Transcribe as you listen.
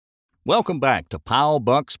Welcome back to Pile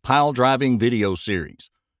Buck's Pile Driving video series.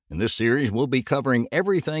 In this series, we'll be covering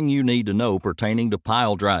everything you need to know pertaining to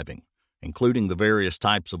pile driving, including the various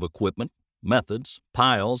types of equipment, methods,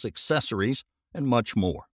 piles, accessories, and much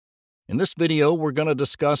more. In this video, we're going to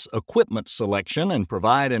discuss equipment selection and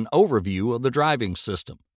provide an overview of the driving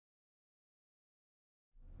system.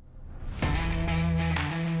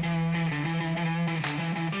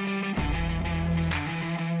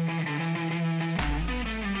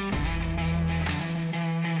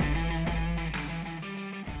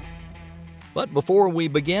 But before we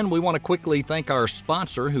begin, we want to quickly thank our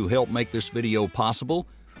sponsor who helped make this video possible,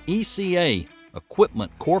 ECA,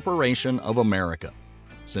 Equipment Corporation of America.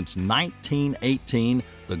 Since 1918,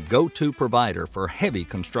 the go-to provider for heavy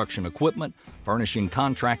construction equipment, furnishing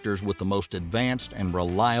contractors with the most advanced and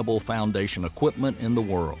reliable foundation equipment in the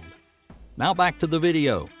world. Now back to the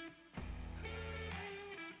video.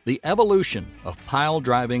 The evolution of pile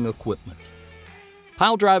driving equipment.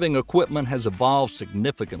 Pile driving equipment has evolved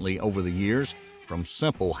significantly over the years, from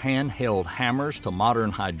simple handheld hammers to modern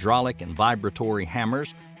hydraulic and vibratory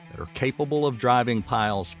hammers that are capable of driving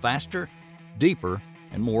piles faster, deeper,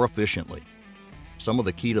 and more efficiently. Some of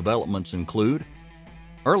the key developments include: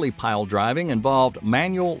 early pile driving involved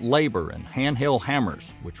manual labor and handheld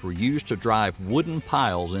hammers, which were used to drive wooden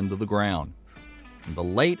piles into the ground. In the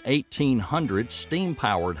late 1800s,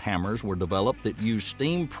 steam-powered hammers were developed that used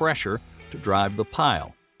steam pressure to drive the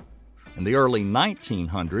pile. In the early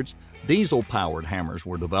 1900s, diesel-powered hammers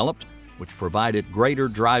were developed, which provided greater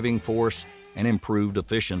driving force and improved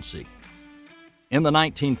efficiency. In the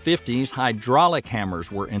 1950s, hydraulic hammers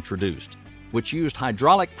were introduced, which used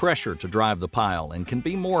hydraulic pressure to drive the pile and can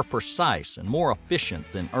be more precise and more efficient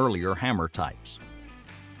than earlier hammer types.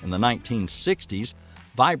 In the 1960s,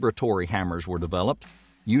 vibratory hammers were developed,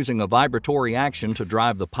 using a vibratory action to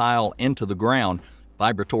drive the pile into the ground.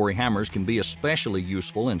 Vibratory hammers can be especially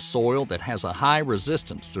useful in soil that has a high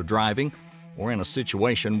resistance to driving or in a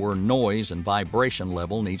situation where noise and vibration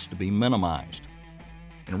level needs to be minimized.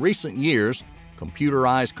 In recent years,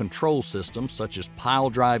 computerized control systems such as pile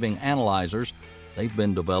driving analyzers, they've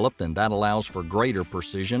been developed, and that allows for greater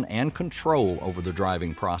precision and control over the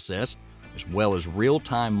driving process, as well as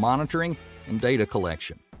real-time monitoring and data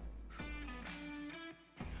collection.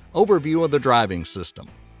 Overview of the driving system.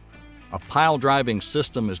 A pile driving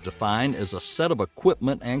system is defined as a set of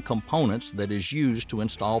equipment and components that is used to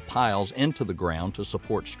install piles into the ground to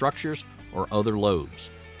support structures or other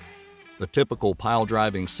loads. The typical pile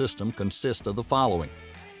driving system consists of the following: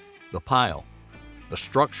 the pile, the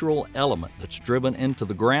structural element that's driven into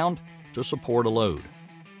the ground to support a load;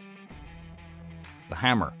 the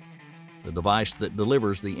hammer, the device that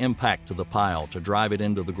delivers the impact to the pile to drive it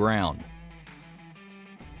into the ground;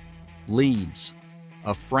 leads,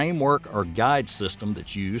 a framework or guide system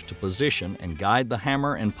that's used to position and guide the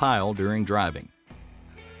hammer and pile during driving;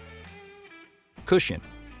 cushion,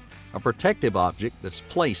 a protective object that's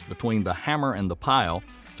placed between the hammer and the pile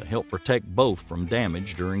to help protect both from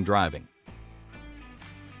damage during driving;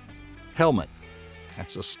 helmet,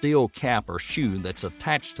 that's a steel cap or shoe that's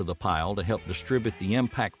attached to the pile to help distribute the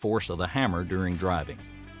impact force of the hammer during driving;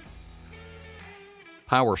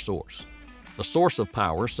 power source, the source of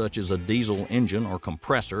power such as a diesel engine or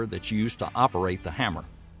compressor that's used to operate the hammer;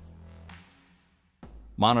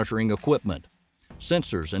 monitoring equipment,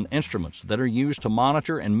 sensors and instruments that are used to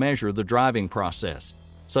monitor and measure the driving process,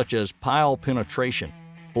 such as pile penetration,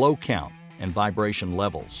 blow count, and vibration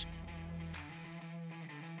levels;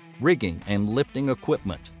 rigging and lifting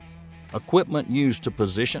equipment, equipment used to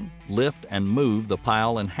position, lift, and move the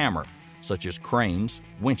pile and hammer, such as cranes,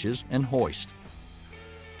 winches, and hoist;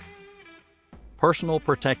 personal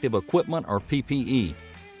protective equipment or PPE,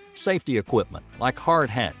 safety equipment like hard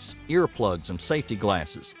hats, earplugs, and safety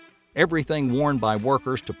glasses, everything worn by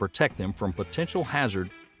workers to protect them from potential hazard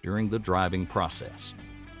during the driving process.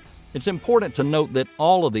 It's important to note that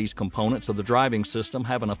all of these components of the driving system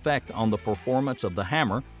have an effect on the performance of the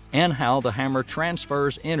hammer and how the hammer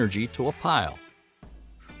transfers energy to a pile.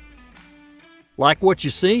 Like what you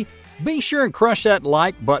see? Be sure and crush that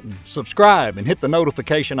like button, subscribe, and hit the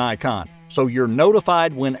notification icon so you're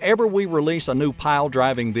notified whenever we release a new pile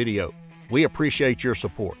driving video. We appreciate your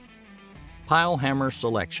support. Pile hammer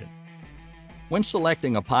selection. When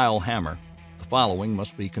selecting a pile hammer, the following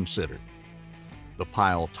must be considered: the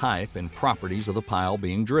pile type and properties of the pile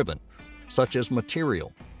being driven, such as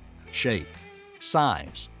material, shape,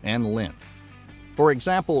 size, and length. For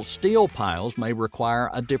example, steel piles may require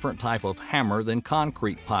a different type of hammer than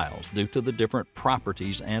concrete piles due to the different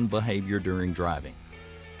properties and behavior during driving.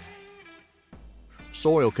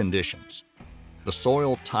 Soil conditions. The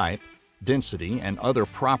soil type density, and other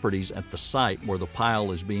properties at the site where the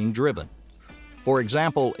pile is being driven. For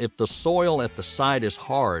example, if the soil at the site is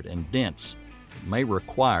hard and dense, it may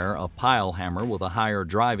require a pile hammer with a higher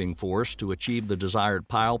driving force to achieve the desired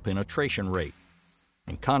pile penetration rate.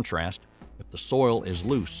 In contrast, if the soil is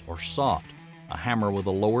loose or soft, a hammer with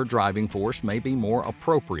a lower driving force may be more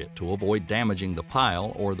appropriate to avoid damaging the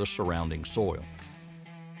pile or the surrounding soil.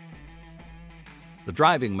 The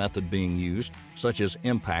driving method being used, such as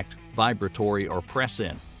impact, vibratory, or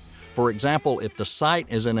press-in. For example, if the site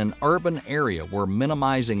is in an urban area where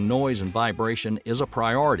minimizing noise and vibration is a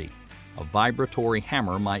priority, a vibratory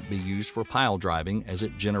hammer might be used for pile driving as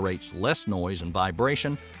it generates less noise and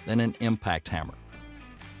vibration than an impact hammer.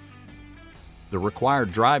 The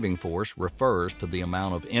required driving force refers to the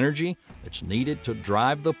amount of energy that's needed to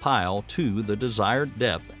drive the pile to the desired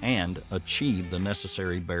depth and achieve the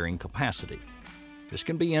necessary bearing capacity. This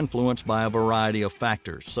can be influenced by a variety of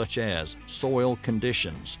factors such as soil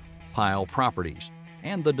conditions, pile properties,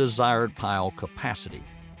 and the desired pile capacity,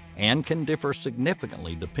 and can differ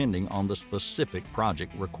significantly depending on the specific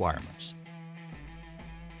project requirements.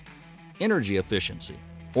 Energy efficiency,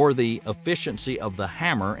 or the efficiency of the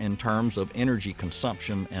hammer in terms of energy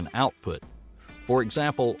consumption and output. For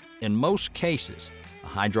example, in most cases, a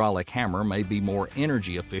hydraulic hammer may be more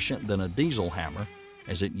energy efficient than a diesel hammer,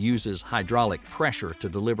 as it uses hydraulic pressure to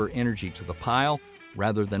deliver energy to the pile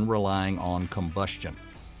rather than relying on combustion.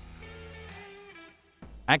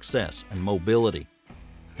 Access and mobility.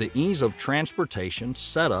 The ease of transportation,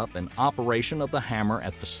 setup, and operation of the hammer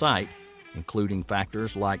at the site, including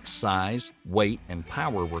factors like size, weight, and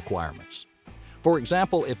power requirements. For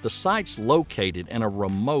example, if the site's located in a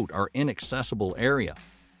remote or inaccessible area,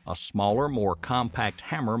 a smaller, more compact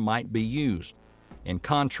hammer might be used. In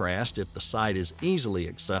contrast, if the site is easily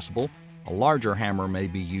accessible, a larger hammer may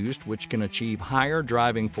be used, which can achieve higher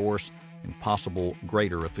driving force and possible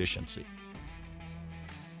greater efficiency.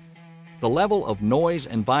 The level of noise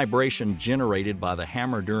and vibration generated by the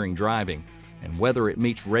hammer during driving, and whether it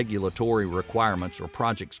meets regulatory requirements or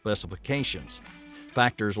project specifications.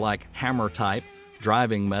 Factors like hammer type,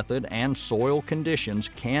 driving method, and soil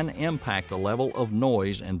conditions can impact the level of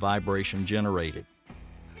noise and vibration generated.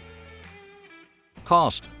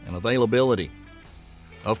 Cost and availability.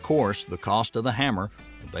 Of course, the cost of the hammer,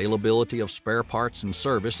 availability of spare parts and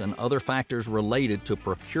service, and other factors related to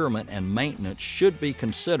procurement and maintenance should be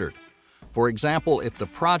considered. For example, if the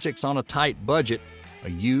project's on a tight budget, a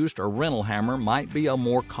used or rental hammer might be a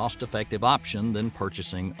more cost-effective option than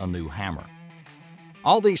purchasing a new hammer.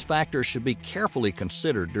 All these factors should be carefully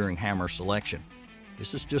considered during hammer selection.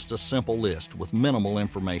 This is just a simple list with minimal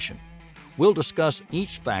information. We'll discuss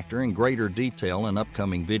each factor in greater detail in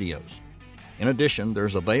upcoming videos. In addition,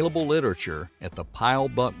 there's available literature at the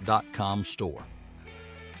pilebuck.com store.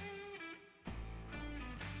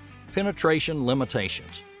 Penetration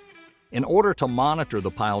limitations. In order to monitor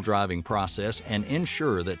the pile driving process and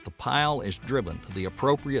ensure that the pile is driven to the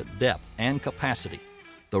appropriate depth and capacity,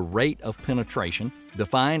 the rate of penetration,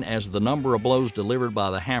 defined as the number of blows delivered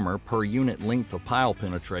by the hammer per unit length of pile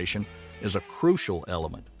penetration, is a crucial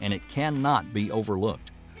element, and it cannot be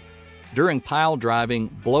overlooked. During pile driving,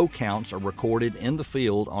 blow counts are recorded in the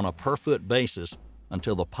field on a per-foot basis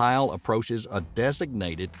until the pile approaches a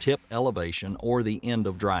designated tip elevation or the end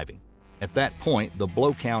of driving. At that point, the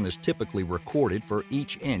blow count is typically recorded for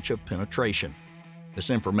each inch of penetration.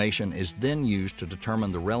 This information is then used to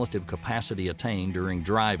determine the relative capacity attained during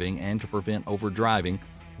driving and to prevent overdriving,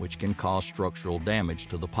 which can cause structural damage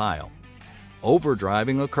to the pile.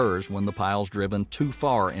 Overdriving occurs when the pile is driven too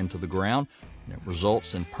far into the ground, and it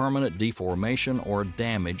results in permanent deformation or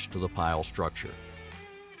damage to the pile structure.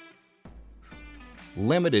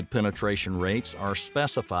 Limited penetration rates are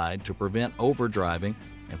specified to prevent overdriving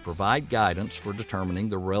and provide guidance for determining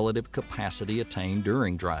the relative capacity attained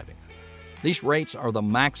during driving. These rates are the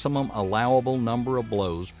maximum allowable number of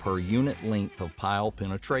blows per unit length of pile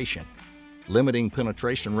penetration. Limiting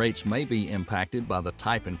penetration rates may be impacted by the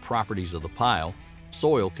type and properties of the pile,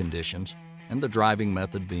 soil conditions, and the driving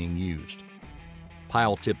method being used.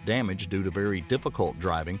 Pile tip damage due to very difficult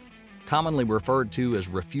driving, commonly referred to as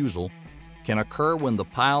refusal, can occur when the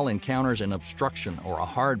pile encounters an obstruction or a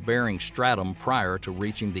hard-bearing stratum prior to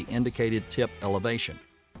reaching the indicated tip elevation.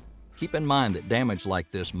 Keep in mind that damage like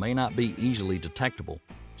this may not be easily detectable,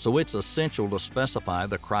 so it's essential to specify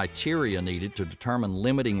the criteria needed to determine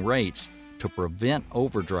limiting rates to prevent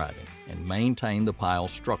overdriving and maintain the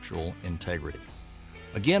pile's structural integrity.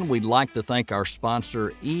 Again, we'd like to thank our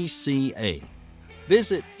sponsor, ECA.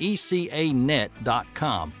 Visit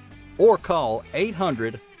ecanet.com or call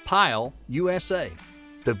 800-PILE-USA.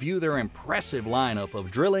 to view their impressive lineup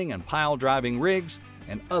of drilling and pile driving rigs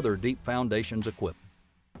and other deep foundations equipment.